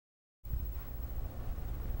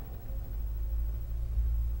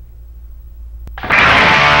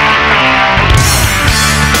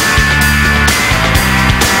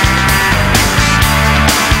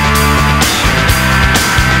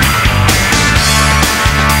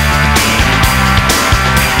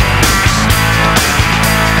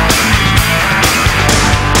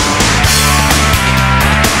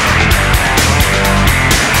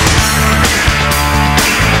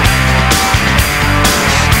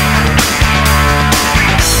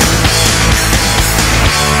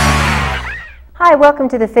Hi, welcome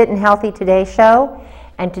to the Fit and Healthy Today show,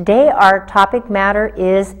 and today our topic matter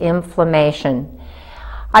is inflammation.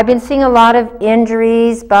 I've been seeing a lot of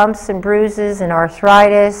injuries, bumps and bruises and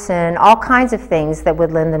arthritis and all kinds of things that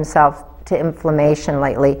would lend themselves to inflammation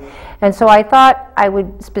lately. And so I thought I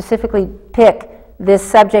would specifically pick this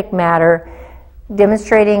subject matter,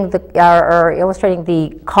 demonstrating or illustrating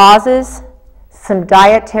the causes, some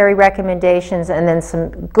dietary recommendations, and then some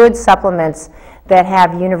good supplements that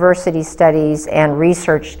have university studies and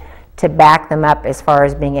research to back them up as far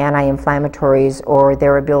as being anti-inflammatories or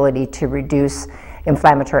their ability to reduce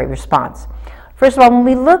inflammatory response. First of all, when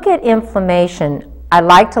we look at inflammation, I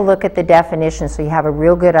like to look at the definition so you have a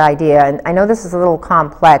real good idea. And I know this is a little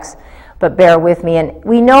complex, but bear with me. And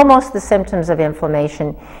we know most of the symptoms of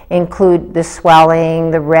inflammation include the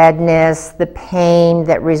swelling, the redness, the pain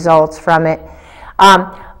that results from it.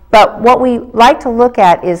 But what we like to look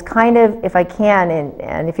at is kind of, if I can,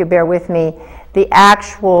 and if you bear with me, the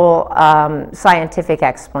actual scientific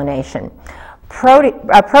explanation.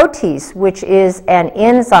 Protease, which is an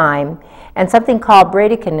enzyme, and something called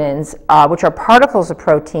bradykinins, which are particles of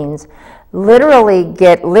proteins, literally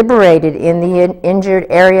get liberated in the injured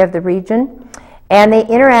area of the region, and they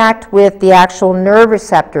interact with the actual nerve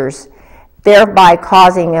receptors, thereby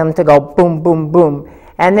causing them to go boom, boom, boom.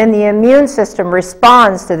 And then the immune system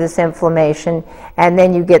responds to this inflammation, and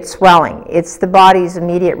then you get swelling. It's the body's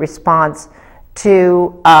immediate response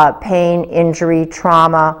to pain, injury,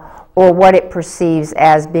 trauma, or what it perceives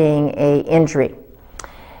as being an injury.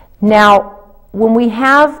 Now, when we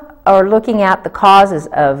are looking at the causes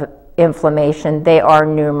of inflammation, they are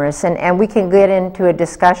numerous, and we can get into a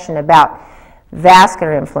discussion about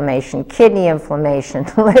vascular inflammation, kidney inflammation,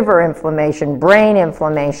 liver inflammation, brain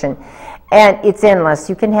inflammation, and it's endless.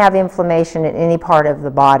 You can have inflammation in any part of the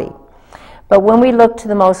body. But when we look to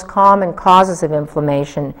the most common causes of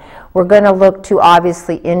inflammation, we're going to look to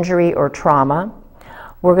obviously injury or trauma.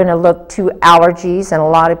 We're going to look to allergies, and a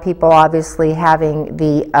lot of people obviously having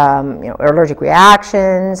the allergic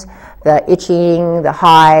reactions, the itching, the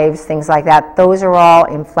hives, things like that. Those are all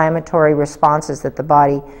inflammatory responses that the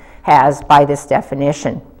body has by this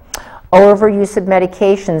definition. Overuse of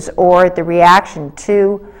medications or the reaction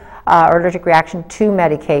to allergic reaction to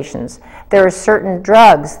medications. There are certain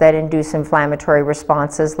drugs that induce inflammatory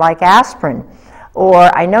responses like aspirin.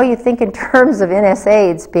 Or I know you think in terms of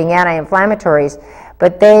NSAIDs being anti-inflammatories,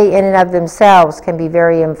 but they in and of themselves can be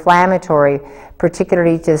very inflammatory,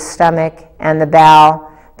 particularly to the stomach and the bowel,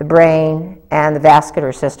 the brain, and the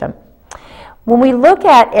vascular system. When we look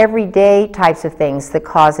at everyday types of things that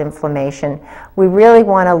cause inflammation, we really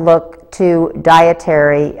want to look to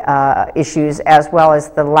dietary issues as well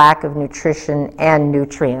as the lack of nutrition and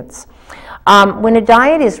nutrients. When a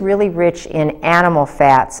diet is really rich in animal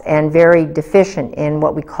fats and very deficient in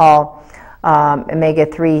what we call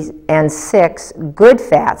omega-3 and 6 good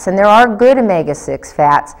fats, and there are good omega-6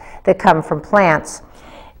 fats that come from plants.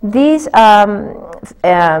 These animal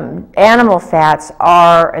fats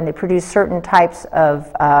and they produce certain types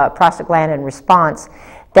of prostaglandin response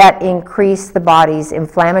that increase the body's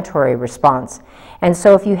inflammatory response. And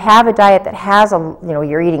so if you have a diet that has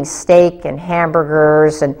you're eating steak and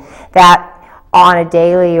hamburgers and that on a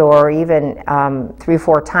daily or even 3 or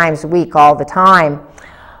 4 times a week all the time,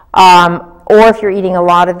 or if you're eating a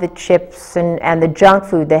lot of the chips and the junk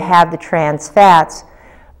food that have the trans fats,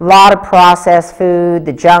 a lot of processed food,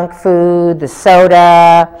 the junk food, the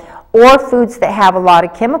soda, or foods that have a lot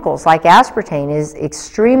of chemicals like aspartame is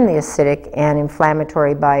extremely acidic and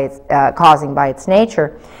inflammatory causing by its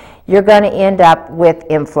nature, you're going to end up with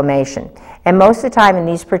inflammation. And most of the time in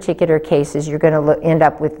these particular cases, you're going to end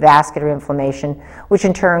up with vascular inflammation, which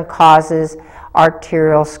in turn causes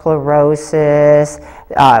arterial sclerosis,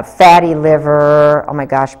 fatty liver, oh my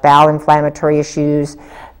gosh, bowel inflammatory issues,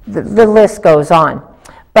 the list goes on.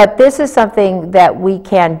 But this is something that we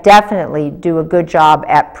can definitely do a good job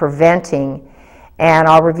at preventing, and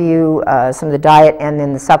I'll review some of the diet and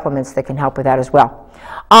then the supplements that can help with that as well.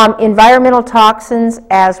 Environmental toxins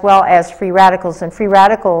as well as free radicals, and free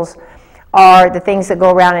radicals are the things that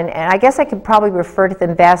go around, and I guess I could probably refer to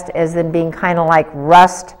them best as them being kind of like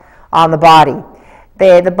rust on the body.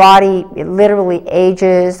 The body literally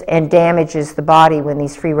ages and damages the body when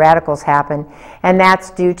these free radicals happen, and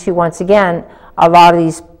that's due to, once again, a lot of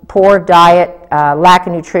these poor diet, lack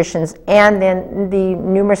of nutrition, and then the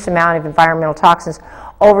numerous amount of environmental toxins,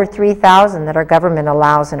 over 3,000 that our government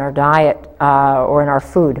allows in our diet or in our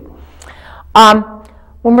food.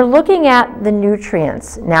 When we're looking at the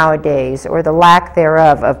nutrients nowadays, or the lack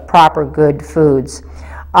thereof of proper good foods,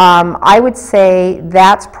 I would say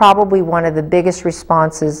that's probably one of the biggest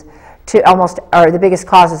responses or the biggest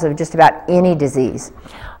causes of just about any disease.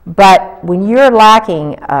 But when you're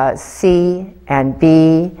lacking C and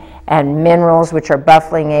B and minerals, which are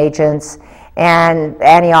buffering agents, and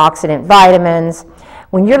antioxidant vitamins,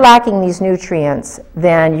 when you're lacking these nutrients,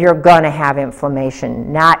 then you're going to have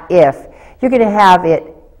inflammation, not if. You're going to have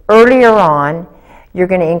it earlier on. You're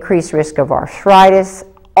going to increase risk of arthritis.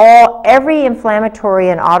 Every inflammatory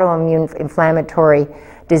and autoimmune inflammatory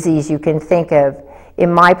disease you can think of,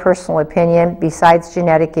 in my personal opinion, besides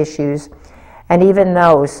genetic issues, and even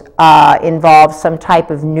those involve some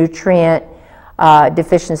type of nutrient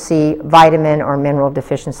deficiency, vitamin or mineral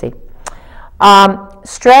deficiency.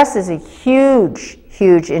 Stress is a huge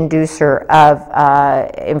inducer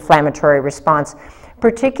of inflammatory response,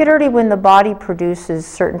 particularly when the body produces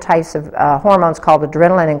certain types of hormones called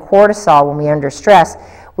adrenaline and cortisol when we're under stress,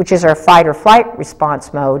 which is our fight or flight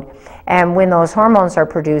response mode. And when those hormones are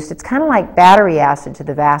produced, it's kind of like battery acid to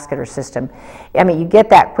the vascular system. I mean, you get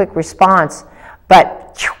that quick response,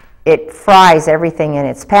 but it fries everything in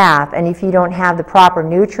its path. And if you don't have the proper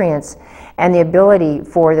nutrients and the ability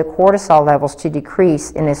for the cortisol levels to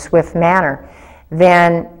decrease in a swift manner,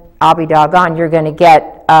 then I'll be doggone, you're going to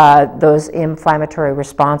get those inflammatory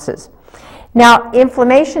responses. Now,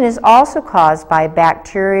 inflammation is also caused by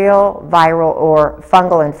bacterial, viral, or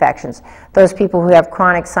fungal infections. Those people who have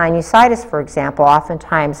chronic sinusitis, for example,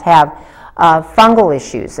 oftentimes have fungal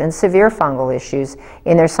issues and severe fungal issues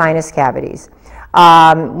in their sinus cavities.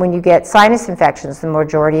 When you get sinus infections, the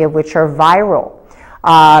majority of which are viral,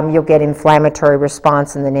 you'll get inflammatory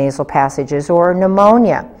response in the nasal passages, or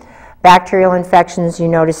pneumonia. Bacterial infections, you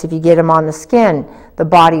notice if you get them on the skin, the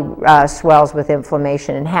body swells with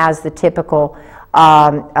inflammation and has the typical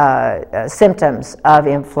symptoms of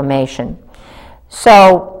inflammation.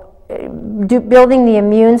 So building the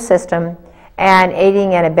immune system and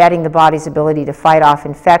aiding and abetting the body's ability to fight off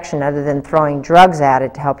infection other than throwing drugs at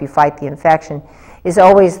it to help you fight the infection is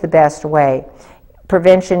always the best way.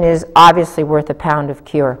 Prevention is obviously worth a pound of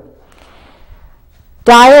cure.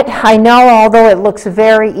 Diet, I know, although it looks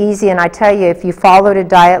very easy, and I tell you, if you followed a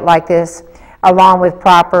diet like this, along with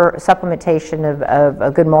proper supplementation of a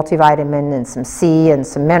good multivitamin and some C and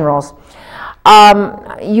some minerals,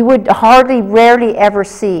 you would rarely ever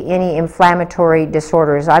see any inflammatory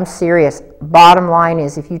disorders. I'm serious. Bottom line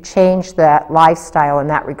is, if you change that lifestyle in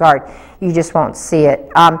that regard, you just won't see it.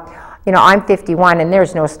 You know, I'm 51, and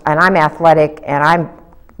and I'm athletic, and I'm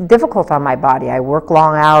difficult on my body. I work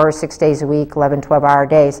long hours, 6 days a week, 11, 12-hour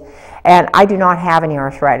days, and I do not have any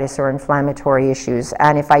arthritis or inflammatory issues,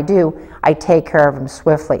 and if I do, I take care of them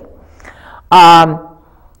swiftly. I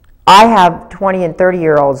have 20 and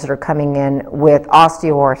 30-year-olds that are coming in with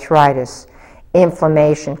osteoarthritis,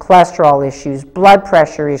 inflammation, cholesterol issues, blood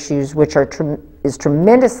pressure issues, which is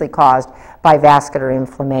tremendously caused by vascular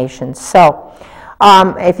inflammation. So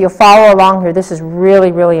if you'll follow along here, this is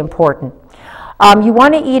really, really important. You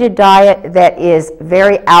want to eat a diet that is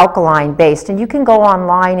very alkaline based, and you can go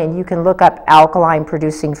online and you can look up alkaline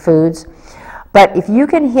producing foods, but if you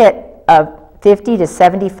can hit a 50 to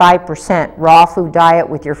 75% raw food diet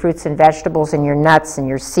with your fruits and vegetables and your nuts and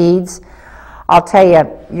your seeds, I'll tell you,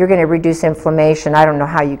 you're going to reduce inflammation. I don't know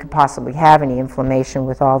how you could possibly have any inflammation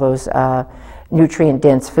with all those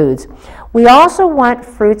nutrient-dense foods. We also want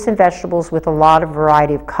fruits and vegetables with a lot of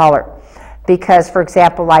variety of color. Because, for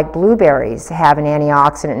example, like blueberries have an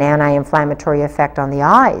antioxidant and anti-inflammatory effect on the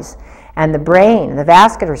eyes and the brain, the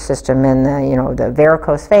vascular system, and the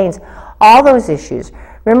varicose veins, all those issues.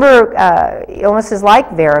 Remember, illnesses like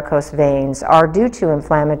varicose veins are due to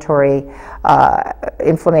inflammation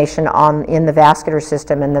in the vascular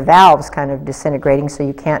system and the valves kind of disintegrating, so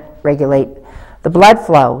you can't regulate the blood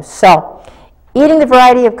flow. So, eating the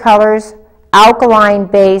variety of colors,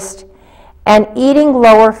 alkaline-based, and eating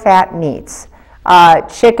lower fat meats,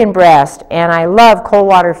 chicken breast, and I love cold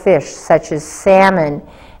water fish such as salmon,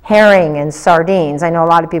 herring, and sardines. I know a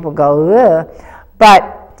lot of people go, ugh,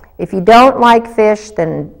 but if you don't like fish,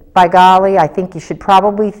 then by golly, I think you should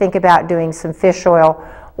probably think about doing some fish oil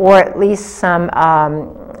or at least some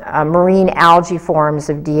marine algae forms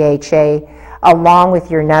of DHA along with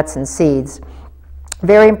your nuts and seeds.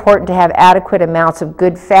 Very important to have adequate amounts of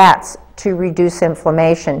good fats to reduce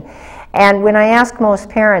inflammation. And when I ask most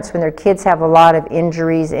parents when their kids have a lot of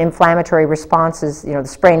injuries, inflammatory responses, the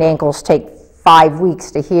sprained ankles take 5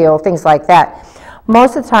 weeks to heal, things like that.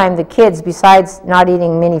 Most of the time the kids, besides not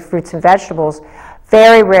eating many fruits and vegetables,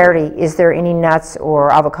 very rarely is there any nuts or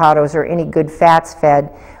avocados or any good fats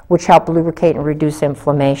fed which help lubricate and reduce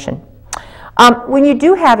inflammation. When you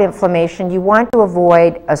do have inflammation, you want to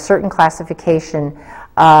avoid a certain classification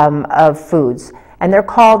of foods, and they're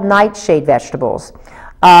called nightshade vegetables.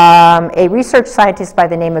 A research scientist by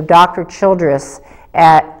the name of Dr. Childress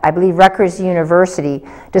at, I believe, Rutgers University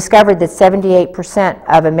discovered that 78%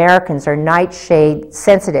 of Americans are nightshade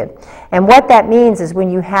sensitive. And what that means is when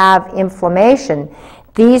you have inflammation,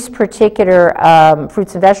 these particular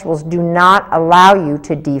fruits and vegetables do not allow you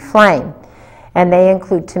to deflame. And they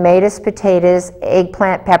include tomatoes, potatoes,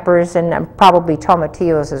 eggplant, peppers, and probably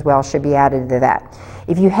tomatillos as well should be added to that.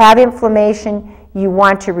 If you have inflammation, you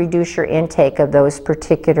want to reduce your intake of those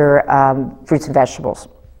particular fruits and vegetables.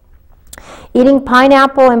 Eating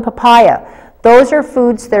pineapple and papaya, those are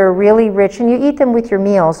foods that are really rich, and you eat them with your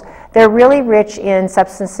meals. They're really rich in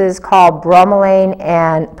substances called bromelain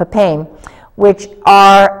and papain, which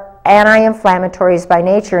are anti-inflammatories by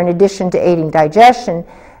nature. In addition to aiding digestion,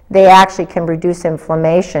 they actually can reduce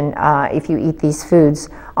inflammation if you eat these foods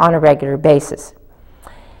on a regular basis.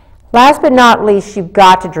 Last but not least, you've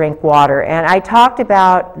got to drink water. And I talked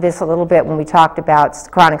about this a little bit when we talked about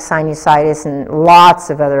chronic sinusitis and lots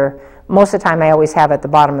of other, most of the time I always have at the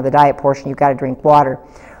bottom of the diet portion, you've got to drink water.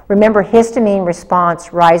 Remember, histamine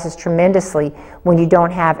response rises tremendously when you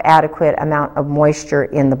don't have adequate amount of moisture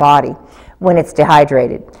in the body, when it's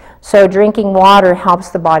dehydrated. So drinking water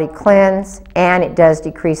helps the body cleanse, and it does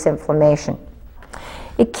decrease inflammation.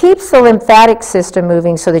 It keeps the lymphatic system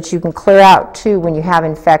moving so that you can clear out too when you have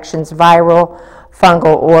infections, viral,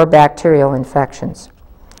 fungal, or bacterial infections.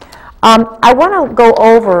 I want to go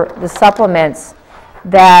over the supplements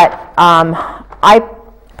that I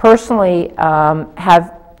personally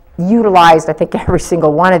have utilized, I think, every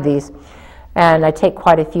single one of these, and I take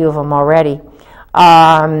quite a few of them already,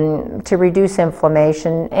 to reduce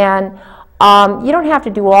inflammation. And you don't have to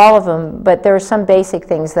do all of them, but there are some basic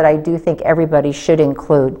things that I do think everybody should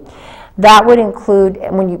include. That would include,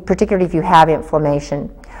 particularly if you have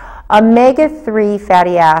inflammation, omega-3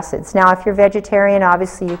 fatty acids. Now, if you're vegetarian,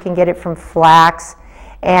 obviously you can get it from flax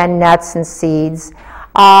and nuts and seeds.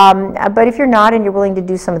 But if you're not and you're willing to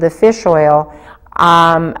do some of the fish oil,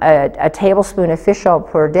 a tablespoon of fish oil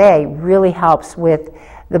per day really helps with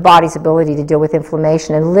the body's ability to deal with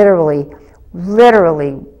inflammation, and literally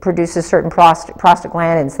produces certain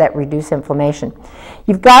prostaglandins that reduce inflammation.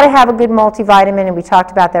 You've got to have a good multivitamin, and we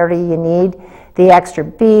talked about that already. You need the extra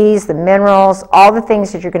Bs, the minerals, all the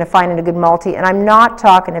things that you're going to find in a good multi. And I'm not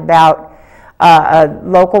talking about a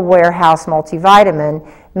local warehouse multivitamin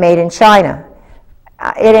made in China.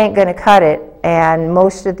 It ain't going to cut it, and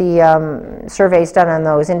most of the surveys done on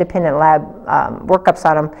those independent lab workups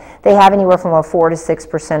on them, they have anywhere from a 4 to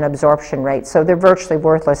 6% absorption rate, so they're virtually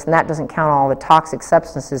worthless, and that doesn't count all the toxic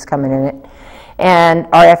substances coming in it, and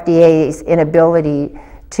our FDA's inability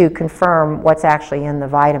to confirm what's actually in the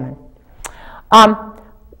vitamin.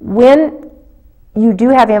 When you do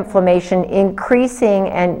have inflammation, increasing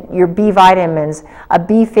your B vitamins, a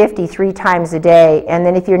B50 3 times a day, and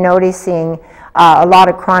then if you're noticing a lot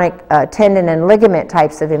of chronic tendon and ligament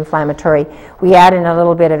types of inflammatory, we add in a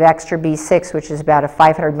little bit of extra B6, which is about a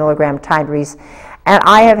 500 milligram Tydres. And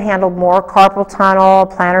I have handled more carpal tunnel,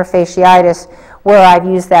 plantar fasciitis, where I've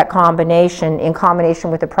used that combination in combination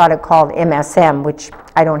with a product called MSM, which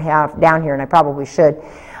I don't have down here and I probably should,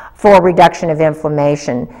 for reduction of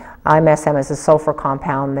inflammation. MSM is a sulfur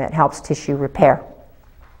compound that helps tissue repair.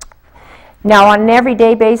 Now, on an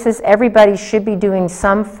everyday basis, everybody should be doing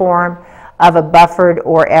some form of a buffered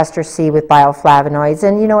or ester C with bioflavonoids.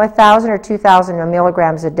 And 1,000 or 2,000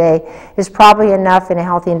 milligrams a day is probably enough in a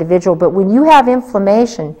healthy individual. But when you have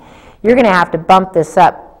inflammation, you're going to have to bump this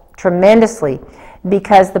up tremendously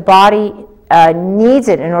because the body needs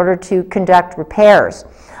it in order to conduct repairs.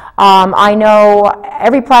 I know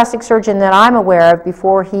every plastic surgeon that I'm aware of,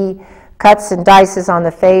 before he cuts and dices on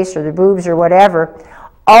the face or the boobs or whatever,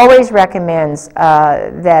 always recommends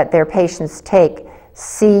that their patients take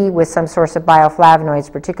C with some source of bioflavonoids,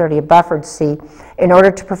 particularly a buffered C, in order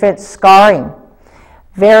to prevent scarring.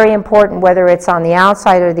 Very important whether it's on the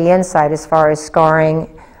outside or the inside as far as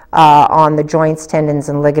scarring on the joints, tendons,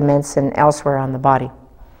 and ligaments and elsewhere on the body.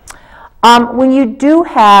 When you do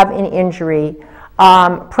have an injury,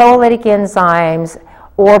 prolytic enzymes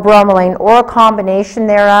or bromelain or a combination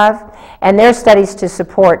thereof, and their studies to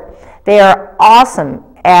support, they are awesome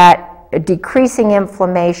at decreasing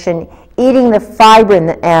inflammation, eating the fibrin,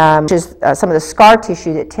 which is some of the scar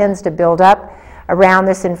tissue that tends to build up around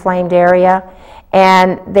this inflamed area.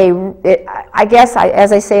 And I guess,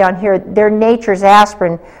 as I say on here, they're nature's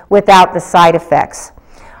aspirin without the side effects.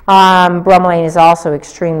 Bromelain is also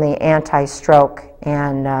extremely anti-stroke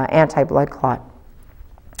and anti-blood clot.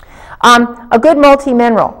 A good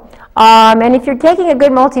multi-mineral. And if you're taking a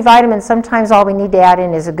good multivitamin, sometimes all we need to add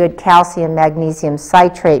in is a good calcium magnesium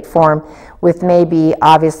citrate form, with maybe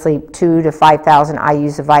obviously 2,000 to 5,000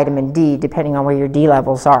 IUs of vitamin D, depending on where your D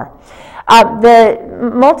levels are.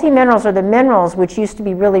 The multi-minerals, or the minerals, which used to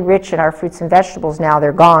be really rich in our fruits and vegetables, now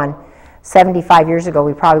they're gone. 75 years ago,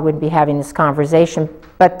 we probably wouldn't be having this conversation,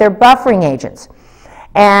 but they're buffering agents.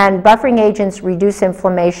 And buffering agents reduce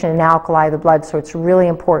inflammation and alkali of the blood, so it's really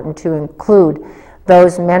important to include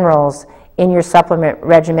those minerals in your supplement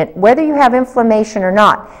regimen, whether you have inflammation or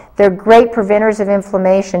not. They're great preventers of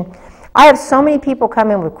inflammation. I have so many people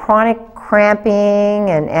come in with chronic cramping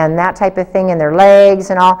and that type of thing in their legs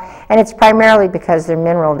and all, and it's primarily because they're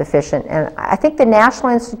mineral deficient. And I think the National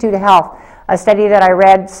Institute of Health, a study that I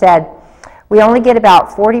read, said we only get about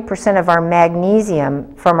 40% of our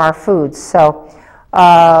magnesium from our foods. So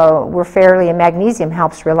we're fairly, and magnesium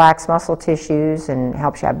helps relax muscle tissues and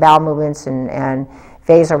helps you have bowel movements, and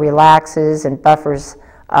vasorelaxes and buffers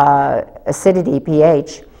acidity,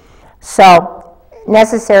 pH. So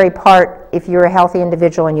necessary part if you're a healthy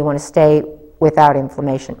individual and you want to stay without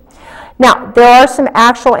inflammation. Now, there are some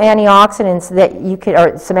actual antioxidants that you could,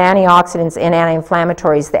 or some antioxidants and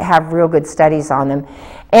anti-inflammatories that have real good studies on them.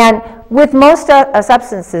 And with most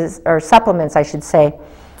substances, or supplements I should say,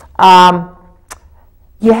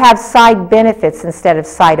 you have side benefits instead of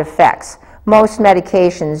side effects. Most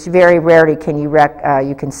medications, very rarely can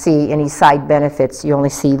you can see any side benefits. You only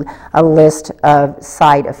see a list of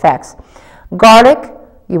side effects. Garlic,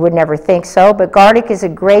 you would never think so, but garlic is a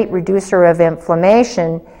great reducer of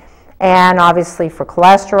inflammation, and obviously for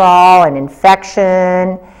cholesterol and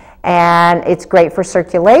infection, and it's great for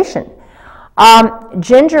circulation.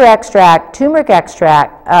 Ginger extract, turmeric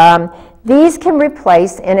extract, these can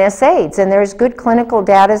replace NSAIDs, and there's good clinical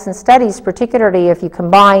data and studies, particularly if you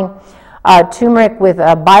combine turmeric with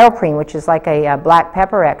bioprine, which is like a black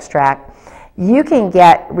pepper extract. You can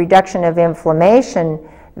get reduction of inflammation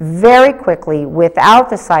very quickly without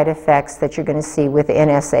the side effects that you're going to see with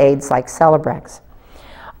NSAIDs like Celebrex.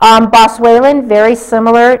 Boswellia, very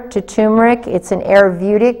similar to turmeric. It's an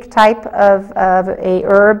Ayurvedic type of a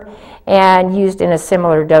herb and used in a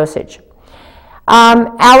similar dosage.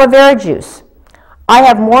 Aloe vera juice. I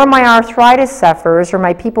have more of my arthritis sufferers, or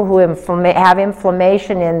my people who have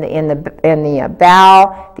inflammation in the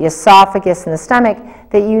bowel, the esophagus, and the stomach,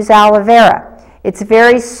 that use aloe vera. It's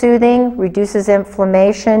very soothing, reduces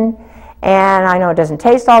inflammation, and I know it doesn't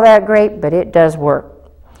taste all that great, but it does work.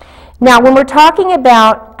 Now, when we're talking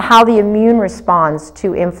about how the immune responds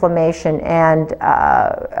to inflammation and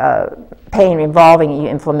pain involving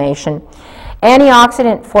inflammation,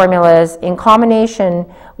 antioxidant formulas in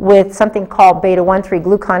combination with something called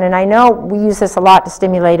beta-1,3-glucan, and I know we use this a lot to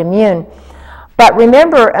stimulate immune, but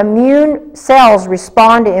remember, immune cells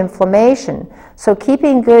respond to inflammation. So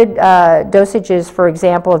keeping good dosages, for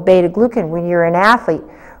example, of beta-glucan when you're an athlete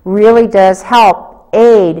really does help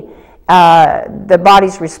aid the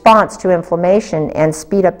body's response to inflammation and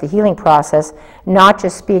speed up the healing process, not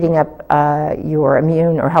just speeding up your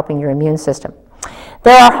immune or helping your immune system.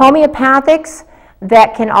 There are homeopathics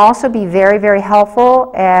that can also be very, very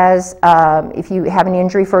helpful as if you have an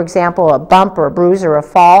injury, for example, a bump or a bruise or a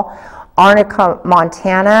fall. Arnica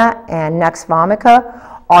montana and Nux vomica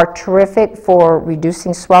are terrific for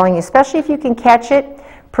reducing swelling, especially if you can catch it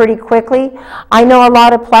pretty quickly. I know a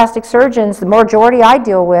lot of plastic surgeons, the majority I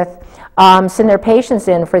deal with, send their patients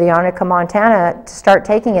in for the Arnica montana to start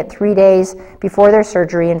taking it 3 days before their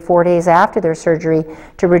surgery and 4 days after their surgery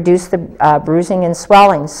to reduce the bruising and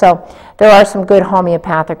swelling. So there are some good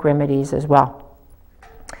homeopathic remedies as well.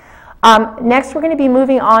 Next, we're going to be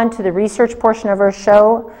moving on to the research portion of our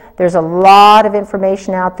show. There's a lot of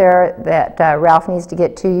information out there that Ralph needs to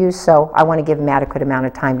get to you, so I want to give him adequate amount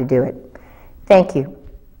of time to do it. Thank you.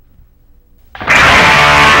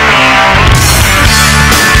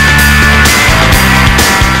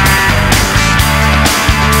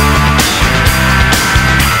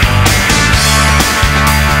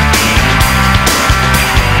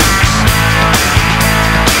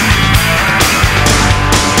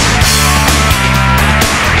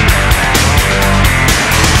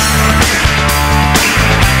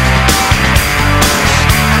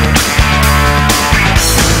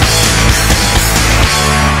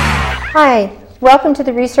 Hi, welcome to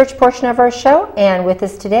the research portion of our show, and with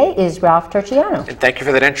us today is Ralph Torchiano. And thank you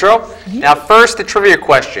for that intro. Now first, the trivia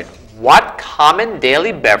question. What common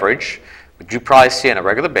daily beverage would you probably see on a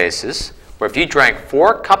regular basis, where if you drank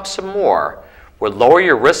 4 cups or more, would lower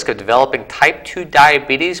your risk of developing type 2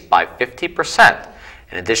 diabetes by 50%?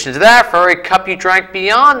 In addition to that, for every cup you drank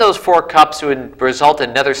beyond those 4 cups, it would result in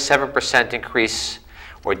another 7% increase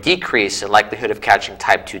or decrease in likelihood of catching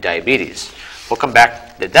type 2 diabetes. We'll come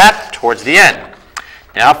back to that towards the end.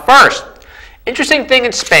 Now first, interesting thing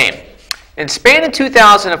in Spain. In Spain in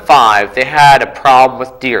 2005, they had a problem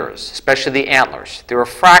with deers, especially the antlers. They were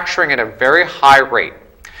fracturing at a very high rate,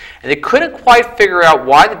 and they couldn't quite figure out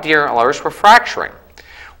why the deer antlers were fracturing.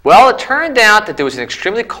 Well, it turned out that there was an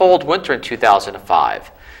extremely cold winter in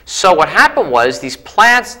 2005. So what happened was these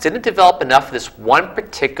plants didn't develop enough of this one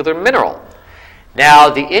particular mineral. Now,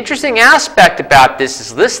 the interesting aspect about this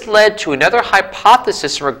is this led to another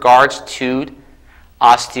hypothesis in regards to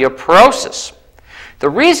osteoporosis. The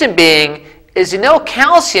reason being is,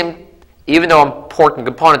 calcium, even though an important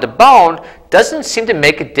component of bone, doesn't seem to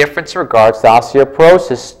make a difference in regards to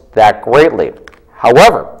osteoporosis that greatly.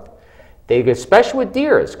 However, they get especially with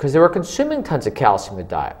deers because they were consuming tons of calcium in the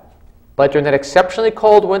diet. But during that exceptionally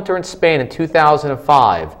cold winter in Spain in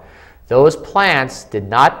 2005, those plants did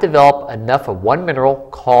not develop enough of one mineral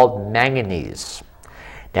called manganese.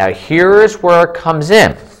 Now here's where it comes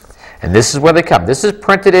in, and this is where they come. This is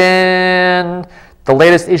printed in the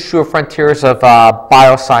latest issue of Frontiers of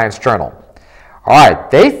Bioscience Journal. All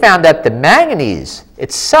right, they found that the manganese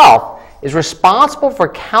itself is responsible for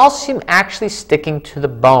calcium actually sticking to the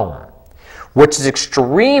bone, which is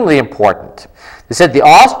extremely important.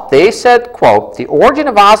 They said, quote, "The origin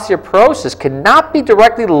of osteoporosis cannot be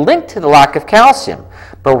directly linked to the lack of calcium,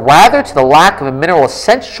 but rather to the lack of a mineral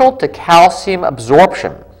essential to calcium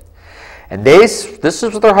absorption." And this is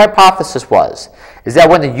what their hypothesis was, is that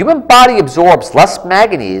when the human body absorbs less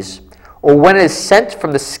manganese, or when it is sent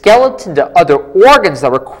from the skeleton to other organs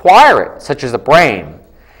that require it, such as the brain,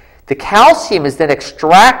 the calcium is then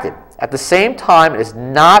extracted. At the same time, it is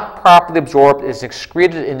not properly absorbed, it is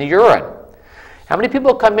excreted in the urine. How many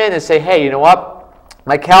people come in and say, hey, you know what?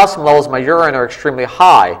 My calcium levels in my urine are extremely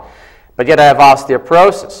high, but yet I have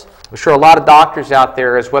osteoporosis. I'm sure a lot of doctors out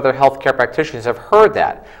there, as well as healthcare practitioners, have heard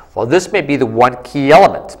that. Well, this may be the one key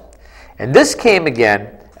element. And this came again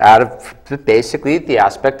out of basically the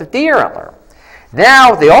aspect of deer antler.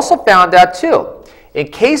 Now, they also found out too, in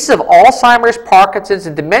case of Alzheimer's, Parkinson's,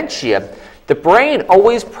 and dementia, the brain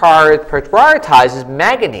always prioritizes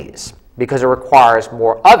manganese because it requires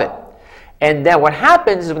more of it. And then what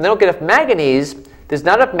happens is when they don't get enough manganese, there's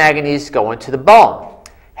not enough manganese going to the bone.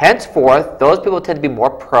 Henceforth, those people tend to be more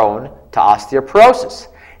prone to osteoporosis.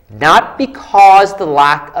 Not because the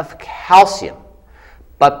lack of calcium,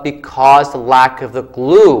 but because the lack of the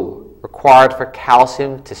glue required for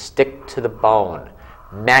calcium to stick to the bone.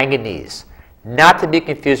 Manganese, not to be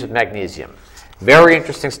confused with magnesium. Very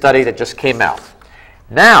interesting study that just came out.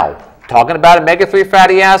 Now, talking about omega-3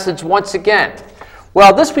 fatty acids once again.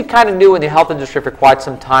 Well, this we kind of knew in the health industry for quite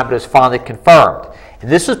some time, but it was finally confirmed.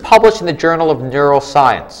 And this was published in the Journal of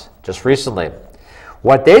Neuroscience just recently.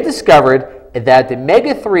 What they discovered is that the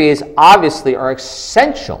omega-3s obviously are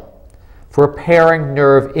essential for repairing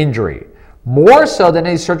nerve injury, more so than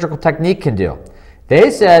any surgical technique can do.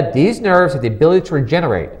 They said these nerves have the ability to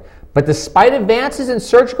regenerate, but despite advances in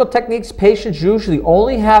surgical techniques, patients usually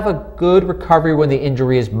only have a good recovery when the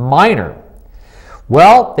injury is minor.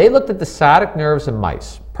 Well, they looked at the sciatic nerves in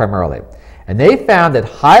mice, primarily, and they found that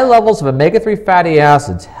high levels of omega-3 fatty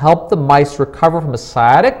acids help the mice recover from a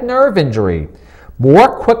sciatic nerve injury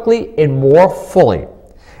more quickly and more fully,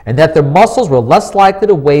 and that their muscles were less likely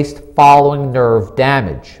to waste following nerve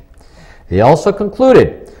damage. They also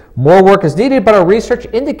concluded more work is needed, but our research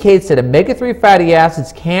indicates that omega-3 fatty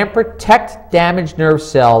acids can protect damaged nerve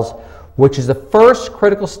cells, which is the first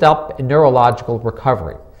critical step in neurological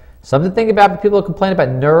recovery. Something to think about for people who complain about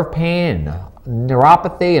nerve pain,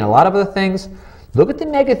 neuropathy, and a lot of other things. Look at the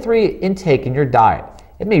omega-3 intake in your diet.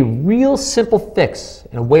 It may be a real simple fix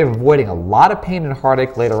and a way of avoiding a lot of pain and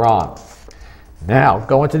heartache later on. Now,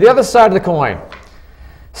 going to the other side of the coin,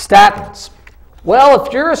 statins. Well,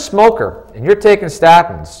 if you're a smoker and you're taking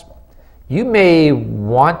statins, you may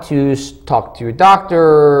want to talk to your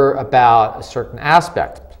doctor about a certain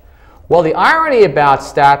aspect. Well, the irony about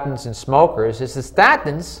statins and smokers is that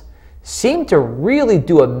statins seem to really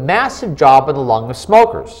do a massive job in the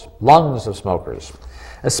lungs of smokers,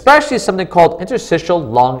 especially something called interstitial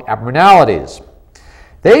lung abnormalities.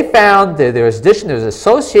 They found that there's an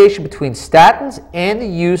association between statins and the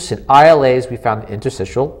use in ILAs we found in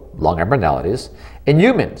interstitial lung abnormalities in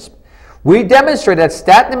humans. We demonstrated that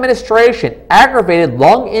statin administration aggravated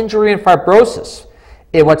lung injury and fibrosis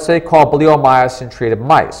in what they call bleomycin-treated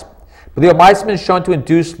mice. Bleomycin has been shown to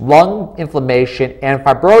induce lung inflammation and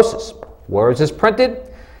fibrosis. Where is this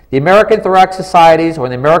printed? The American Thoracic Societies or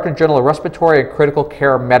the American Journal of Respiratory and Critical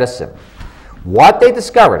Care Medicine. What they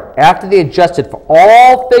discovered after they adjusted for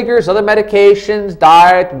all figures, other medications,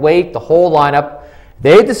 diet, weight, the whole lineup,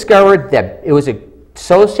 they discovered that it was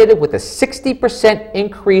associated with a 60%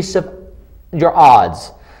 increase of your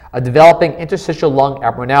odds of developing interstitial lung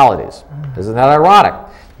abnormalities. Isn't that ironic?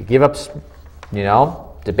 You give up,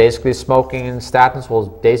 to basically smoking, and statins will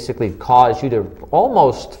basically cause you to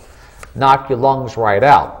almost knock your lungs right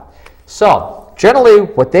out. So, generally,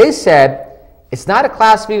 what they said, it's not a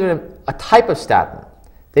class of even a type of statin.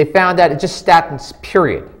 They found that it's just statins,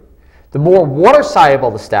 period. The more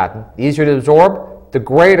water-soluble the statin, the easier to absorb, the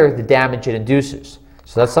greater the damage it induces.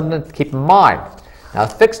 So that's something to keep in mind. Now,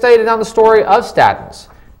 fixated on the story of statins.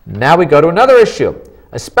 Now we go to another issue,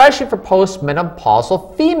 especially for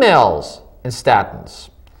postmenopausal females and statins.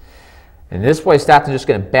 In this way, statins are just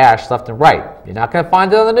getting bashed left and right. You're not going to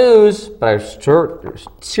find it on the news, but I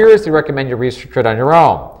seriously recommend you research it on your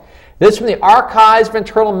own. This is from the Archives of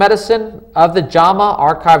Internal Medicine of the JAMA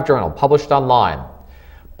Archive Journal, published online.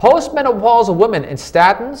 Postmenopausal women and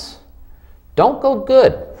statins don't go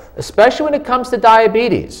good, especially when it comes to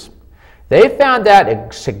diabetes. They found that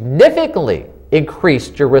it significantly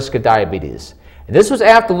increased your risk of diabetes. And this was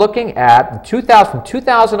after looking at, from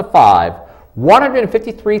 2005,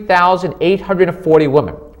 153,840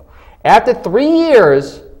 women. After 3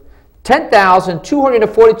 years,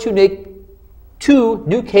 10,242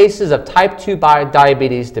 new cases of type 2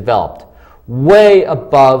 diabetes developed, way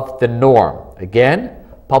above the norm. Again,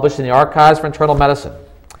 published in the Archives for Internal Medicine.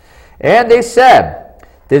 And they said,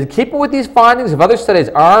 in keeping with these findings of other studies,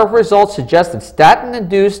 our results suggest that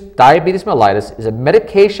statin-induced diabetes mellitus is a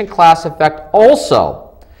medication class effect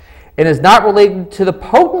also, and is not related to the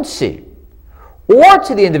potency or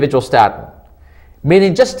to the individual statin,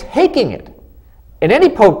 meaning just taking it in any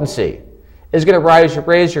potency is going to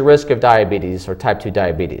raise your risk of diabetes or type 2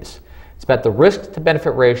 diabetes. It's about the risk to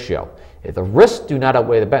benefit ratio. If the risks do not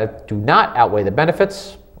outweigh the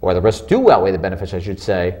benefits, or the risks do outweigh the benefits, I should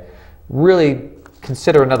say, really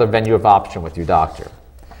consider another venue of option with your doctor.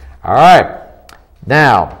 All right,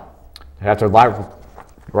 now I have to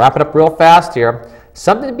wrap it up real fast here.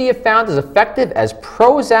 Something to be found as effective as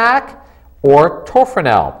Prozac or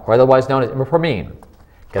Tofranil, or otherwise known as imipramine.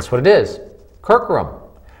 Guess what it is? Curcumin.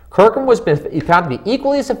 Curcumin was found to be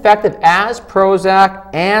equally as effective as Prozac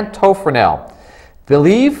and Tofranil.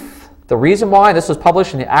 The reason why, this was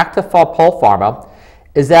published in the Acta Pol Pharma,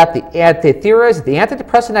 is that they theorized that the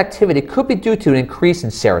antidepressant activity could be due to an increase in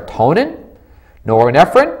serotonin,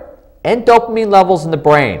 norepinephrine, and dopamine levels in the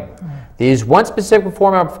brain. They use one specific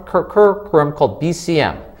form of curcumin called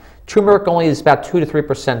BCM. Turmeric only is about 2 to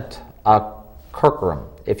 3% curcumin.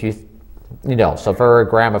 If so for a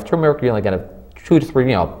gram of turmeric, you only get a 2 to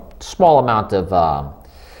 3, small amount of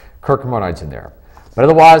curcuminoids in there. But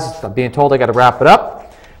otherwise, I'm being told I got to wrap it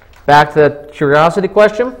up. Back to the curiosity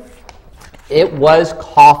question. It was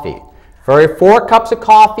coffee. For every 4 cups of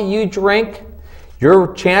coffee you drink,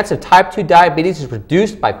 your chance of type 2 diabetes is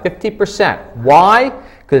reduced by 50%. Why?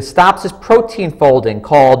 Because it stops this protein folding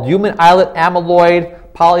called human islet amyloid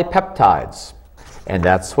polypeptides. And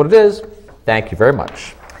that's what it is. Thank you very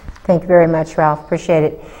much. Thank you very much, Ralph. Appreciate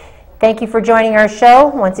it. Thank you for joining our show.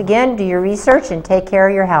 Once again, do your research and take care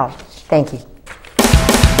of your health. Thank you.